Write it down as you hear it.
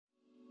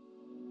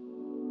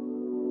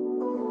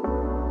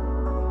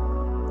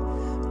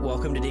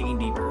Welcome to Digging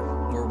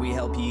Deeper, where we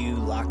help you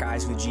lock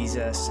eyes with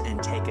Jesus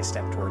and take a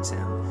step towards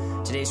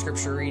Him. Today's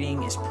scripture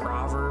reading is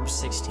Proverbs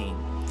 16,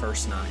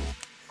 verse 9.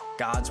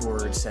 God's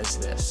word says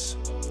this: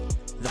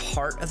 "The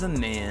heart of a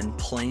man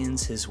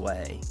plans his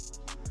way,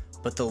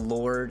 but the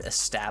Lord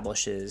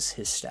establishes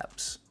his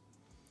steps."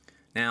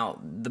 Now,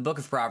 the book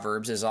of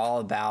Proverbs is all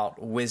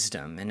about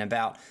wisdom and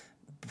about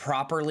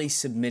properly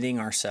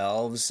submitting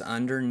ourselves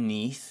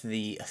underneath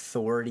the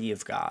authority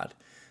of God.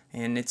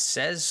 And it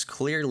says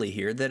clearly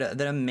here that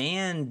a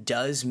man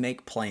does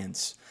make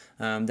plans,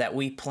 that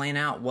we plan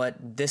out what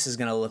this is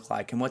going to look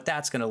like and what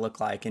that's going to look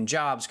like, and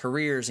jobs,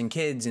 careers, and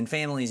kids, and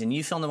families, and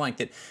you fill in the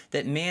blank,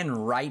 that man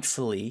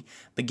rightfully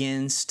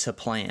begins to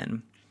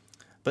plan.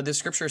 But the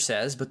scripture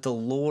says, but the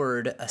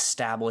Lord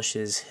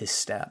establishes his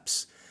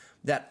steps.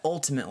 That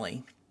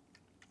ultimately,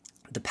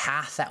 the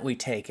path that we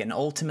take and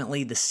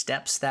ultimately the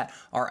steps that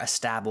are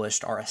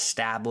established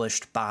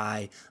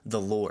by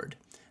the Lord.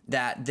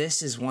 That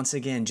this is once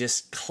again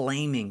just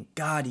claiming,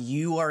 God,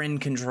 you are in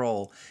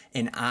control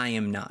and I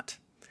am not.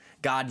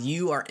 God,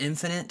 you are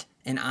infinite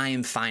and I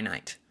am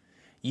finite.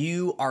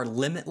 You are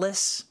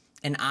limitless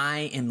and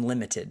I am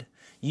limited.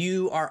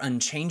 You are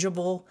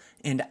unchangeable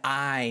and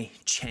I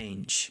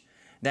change.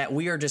 That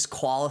we are just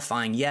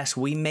qualifying. Yes,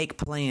 we make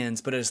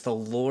plans, but it's the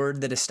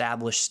Lord that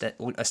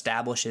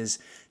establishes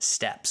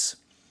steps.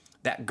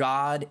 That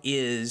God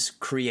is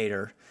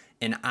creator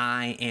and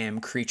I am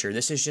creature.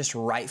 This is just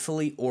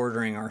rightfully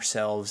ordering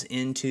ourselves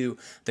into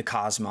the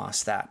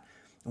cosmos, that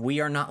we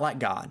are not like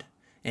God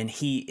and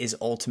He is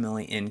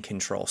ultimately in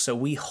control. So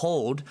we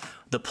hold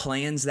the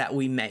plans that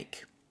we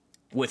make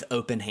with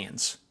open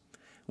hands.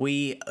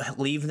 We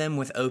leave them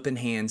with open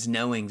hands,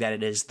 knowing that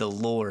it is the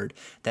Lord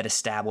that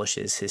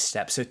establishes his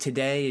steps. So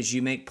today, as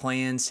you make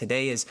plans,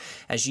 today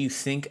as you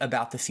think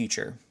about the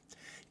future,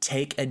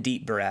 take a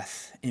deep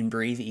breath and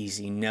breathe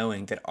easy,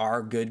 knowing that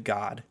our good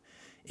God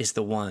is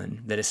the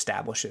one that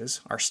establishes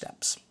our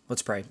steps.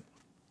 Let's pray.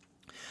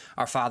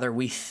 Our Father,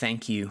 we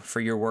thank you for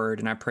your word,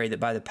 and I pray that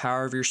by the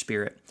power of your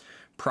Spirit,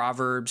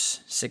 Proverbs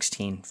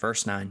 16,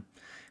 verse 9,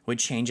 would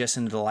change us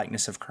into the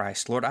likeness of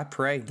Christ. Lord, I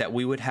pray that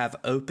we would have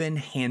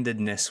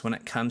open-handedness when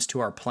it comes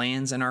to our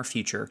plans and our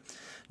future,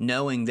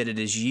 knowing that it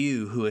is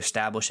you who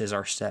establishes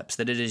our steps,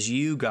 that it is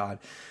you, God,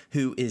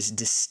 who is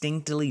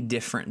distinctly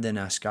different than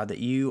us, God, that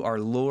you are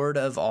Lord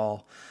of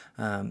all.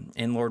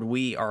 And Lord,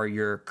 we are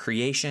your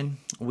creation.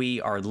 We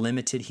are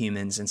limited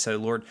humans. And so,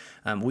 Lord,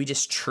 we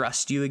just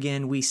trust you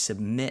again. We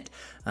submit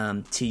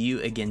to you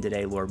again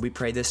today, Lord. We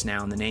pray this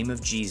now in the name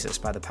of Jesus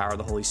by the power of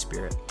the Holy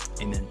Spirit.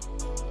 Amen.